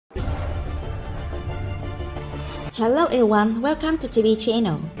Hello everyone, welcome to TV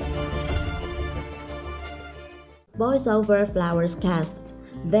channel. Boys Over Flowers cast,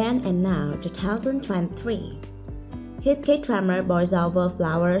 Then and Now 2023. Hit K-drama Boys Over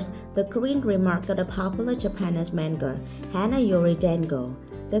Flowers, the Korean remake of the popular Japanese manga Hana Yuri Dango.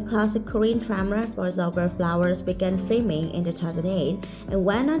 The classic Korean drama Boys Over Flowers began filming in 2008 and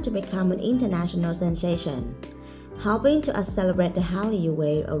went on to become an international sensation, helping to accelerate the Hallyu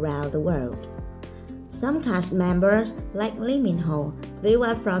wave around the world. Some cast members, like Lee Min-ho, blew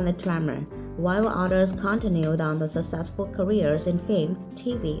out from the drama, while others continued on the successful careers in film,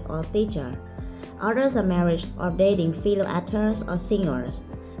 TV, or theater. Others are married or dating fellow actors or singers.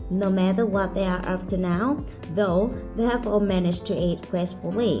 No matter what they are up to now, though, they have all managed to age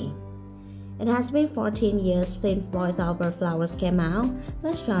gracefully. It has been 14 years since Boys Over Flowers came out.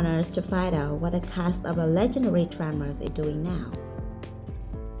 Let's join us to find out what the cast of the legendary dramas is doing now.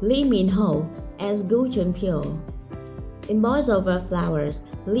 Lee Min-ho as Gu Junpyo. In Boys Over Flowers,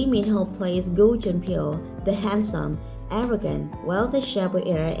 Lee Min-ho plays Gu Junpyo, the handsome, arrogant, wealthy chef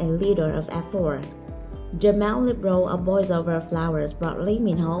heir and leader of F4. The male role of Boys Over Flowers brought Lee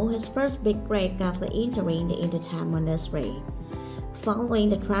Min-ho his first big break after entering the entertainment industry. Following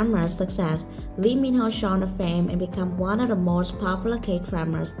the drama's success, Lee Min-ho shone to fame and became one of the most popular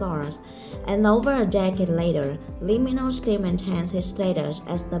K-drama stars. And over a decade later, Lee Min-ho still maintains his status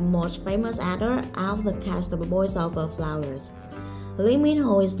as the most famous actor out of the cast of Boys Over Flowers. Lee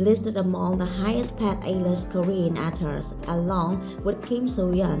Min-ho is listed among the highest-paid A-list Korean actors, along with Kim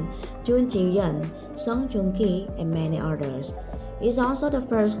So-eun, Jun Ji-yeon, Song Joong-ki, and many others. He is also the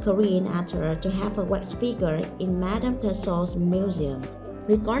first Korean actor to have a wax figure in Madame Tussauds Museum.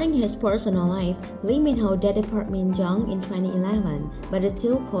 Regarding his personal life, Lee Min-ho dated Min-jung in 2011, but the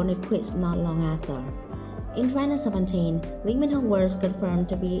two called it quits not long after. In 2017, Lee Min-ho was confirmed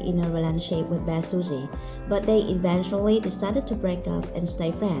to be in a relationship with Bae Soo-jin, but they eventually decided to break up and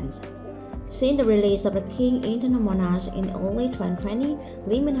stay friends. Since the release of The King Eternal Monarch in early 2020,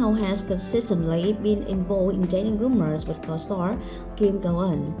 Lee Min-ho has consistently been involved in dating rumors with co-star Kim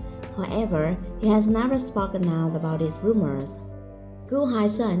Go-eun. However, he has never spoken out about these rumors. Gu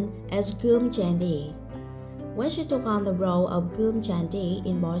Hyun as Geum Jang-di. When she took on the role of Geum Jang-di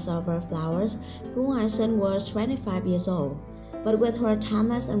in Boys Over Flowers, Gu Hyun was 25 years old. But with her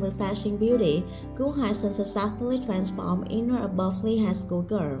timeless and refreshing beauty, Gu Hyun successfully transformed into a bubbly high school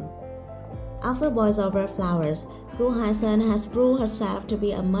girl. After Boys Over Flowers, Gu Hyun has proved herself to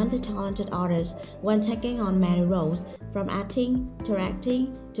be a multi-talented artist when taking on many roles, from acting,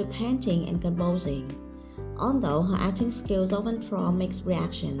 directing, to painting and composing. Although her acting skills often draw mixed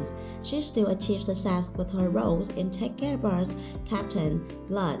reactions, she still achieves success with her roles in Take Care Bus, Captain,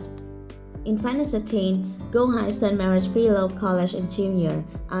 Blood. In 2016, Gu Hyun married fellow college and junior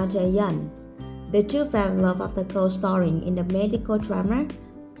Chae-young. The two fell in love after co-starring in the medical drama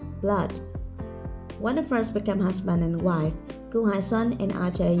Blood. When they first became husband and wife, Gu Hyun and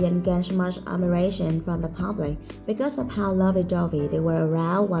Chae-young gained much admiration from the public because of how lovey-dovey they were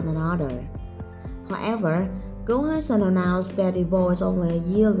around one another. However, Gu Hyun announced their divorce only a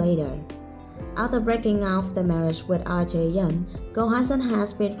year later. After breaking off the marriage with Chae-young, Gu Hyun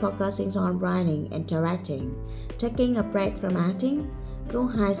has been focusing on writing and directing. Taking a break from acting, Gu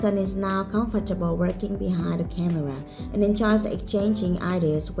Hyun is now comfortable working behind the camera and enjoys exchanging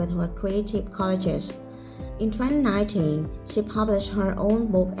ideas with her creative colleagues. In 2019, she published her own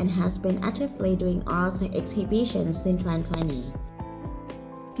book and has been actively doing art exhibitions since 2020.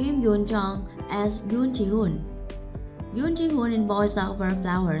 Kim Hyun-joong as Yoon Ji-hoon. Yoon Ji-hoon in Boys Over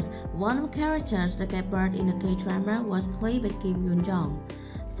Flowers, one of the characters that gave birth in the K-drama, was played by Kim Hyun-joong.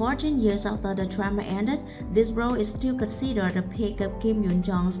 14 years after the drama ended, this role is still considered the peak of Kim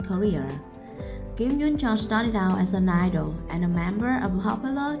Hyun-joong's career. Kim Hyun-joong started out as an idol and a member of a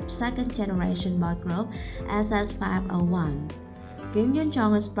popular second-generation boy group SS501. Kim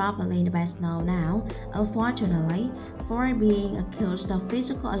Hyun-joong is probably the best known now, unfortunately, for being accused of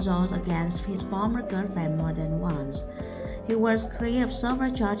physical assault against his former girlfriend more than once. He was cleared of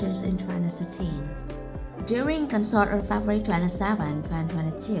several charges in 2016. During a concert on February 27,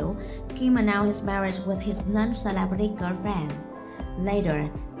 2022, Kim announced his marriage with his non-celebrity girlfriend. Later,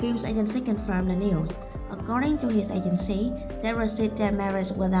 Kim's agency confirmed the news. According to his agency, they received their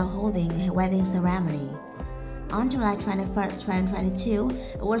marriage without holding a wedding ceremony. On July 21, 2022,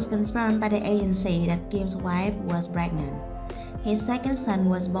 it was confirmed by the agency that Kim's wife was pregnant. His second son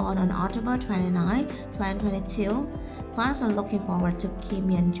was born on October 29, 2022. Fans are looking forward to Kim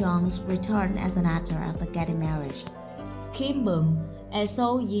Hyun-joong's return as an actor after getting married. Kim Bum as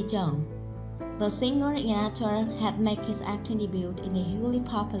So-eun. The singer and actor had made his acting debut in the hugely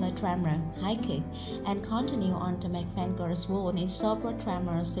popular drama High Kick and continued on to make fangirls swoon in several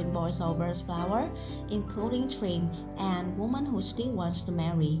dramas in Boys Over Flower, including Dream and Woman Who Still Wants to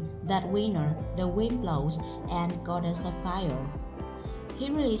Marry, That Winner, The Wind Blows, and Goddess of Fire. He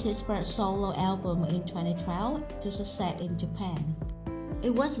released his first solo album in 2012 to success in Japan.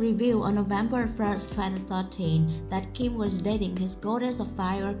 It was revealed on November 1, 2013 that Kim was dating his Goddess of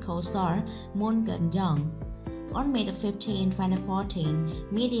Fire co-star Min-jung. On May 15, 2014,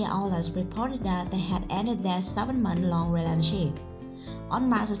 media outlets reported that they had ended their 7-month-long relationship. On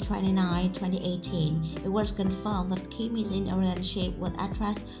March 29, 2018, it was confirmed that Kim is in a relationship with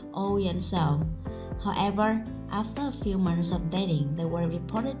actress So-eun. However, after a few months of dating, they were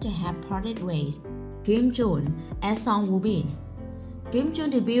reported to have parted ways. Hyun-joong and So-eun.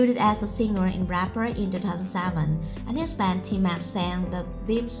 Hyun-joong debuted as a singer and rapper in 2007, and his band T-Max sang the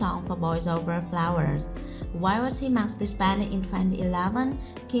theme song for Boys Over Flowers. While T-Max disbanded in 2011,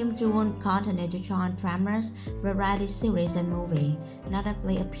 Hyun-joong continued to join dramas, variety series, and movies,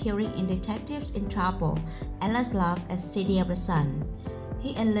 notably appearing in Detectives in Trouble, Endless Love, and City of the Sun.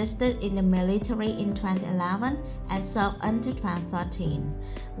 He enlisted in the military in 2011 and served until 2013,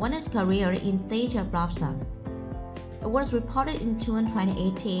 when his career in theater blossomed. It was reported in June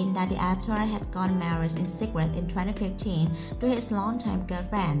 2018 that the actor had gotten married in secret in 2015 to his longtime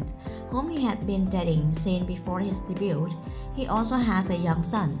girlfriend, whom he had been dating since before his debut. He also has a young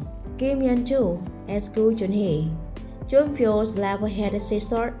son. Kim Hyun-joo as Gu Jun-hee. Jung-pyo's level-headed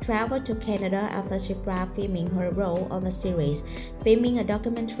sister traveled to Canada after she wrapped filming her role on the series, filming a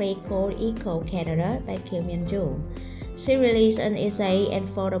documentary called Eco Canada by Kim Hyun-joo. She released an essay and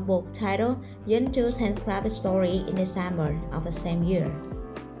photo book titled Hyun-joo's Handcrafted Story in December of the same year.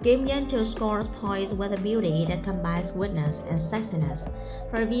 Kim Hyun-joo scores points with a beauty that combines witness and sexiness.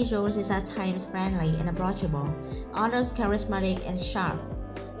 Her visuals is at times friendly and approachable, others charismatic and sharp.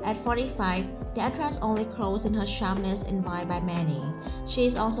 At 45, the actress only grows in her sharpness admired by many. She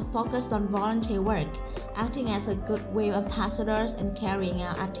is also focused on volunteer work, acting as a goodwill ambassador and carrying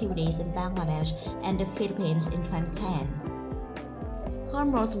out activities in Bangladesh and the Philippines in 2010. Her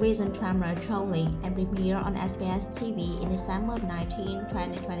most recent drama, Trolley, and premiered on SBS TV in December 19,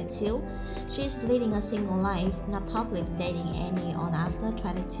 2022. She is leading a single life, not publicly dating anyone after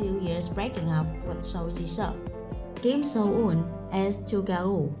 22 years breaking up with So-jin. Kim So-eun as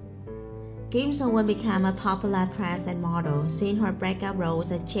So-eun. Kim So-eun became a popular actress and model, seeing her breakout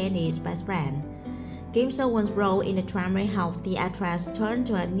roles as Jennie's best friend. Kim So-eun's role in the drama helped the actress turn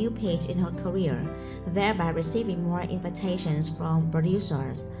to a new page in her career, thereby receiving more invitations from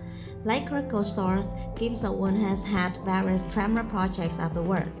producers. Like her co-stars, Kim So-eun has had various drama projects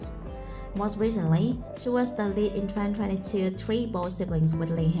afterwards. Most recently, she was the lead in 2022 Three Bold Siblings with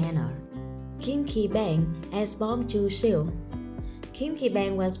Lee Hanna. Kim Ki-bang as Bom Joo-sil. Kim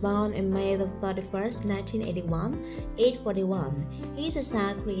Ki-bang was born on May 31, 1981, age 41. He is a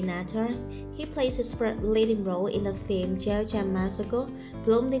South Korean actor. He plays his first leading role in the film Chae-young Massacre,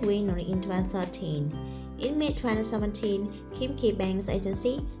 Bloom the Winner in 2013. In mid-2017, Kim Ki-bang's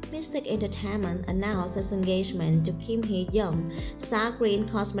agency, Mystic Entertainment, announced his engagement to Kim Hyun-joong, South Korean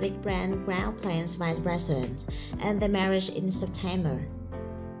cosmetic brand Ground Plan's vice president, and their marriage in September.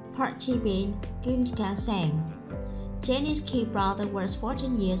 Park Ji-bin, Kim Ka-sang. Jennie's kid brother was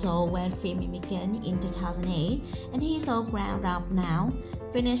 14 years old when filming began in 2008, and he is all grown up now,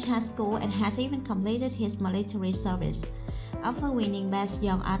 finished high school, and has even completed his military service. After winning Best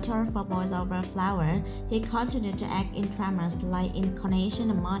Young Actor for Boys Over Flower, he continued to act in dramas like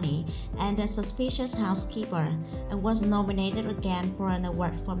Incarnation of Money and The Suspicious Housekeeper, and was nominated again for an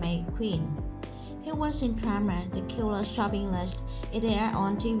award for May Queen. He was in drama The Killer Shopping List. It aired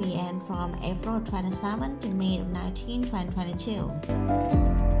on TVN from April 27 to May 19, 2022.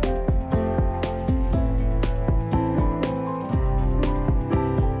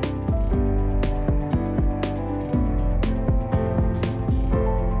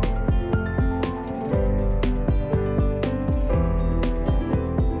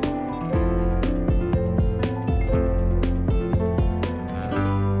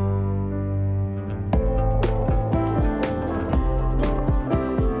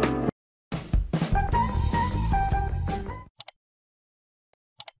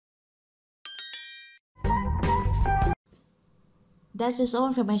 That is all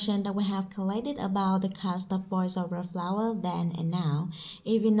information that we have collected about the cast of Boys Over Flower then and now.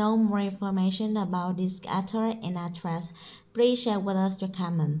 If you know more information about this actor and actress, please share with us your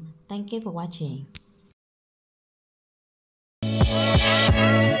comment. Thank you for watching.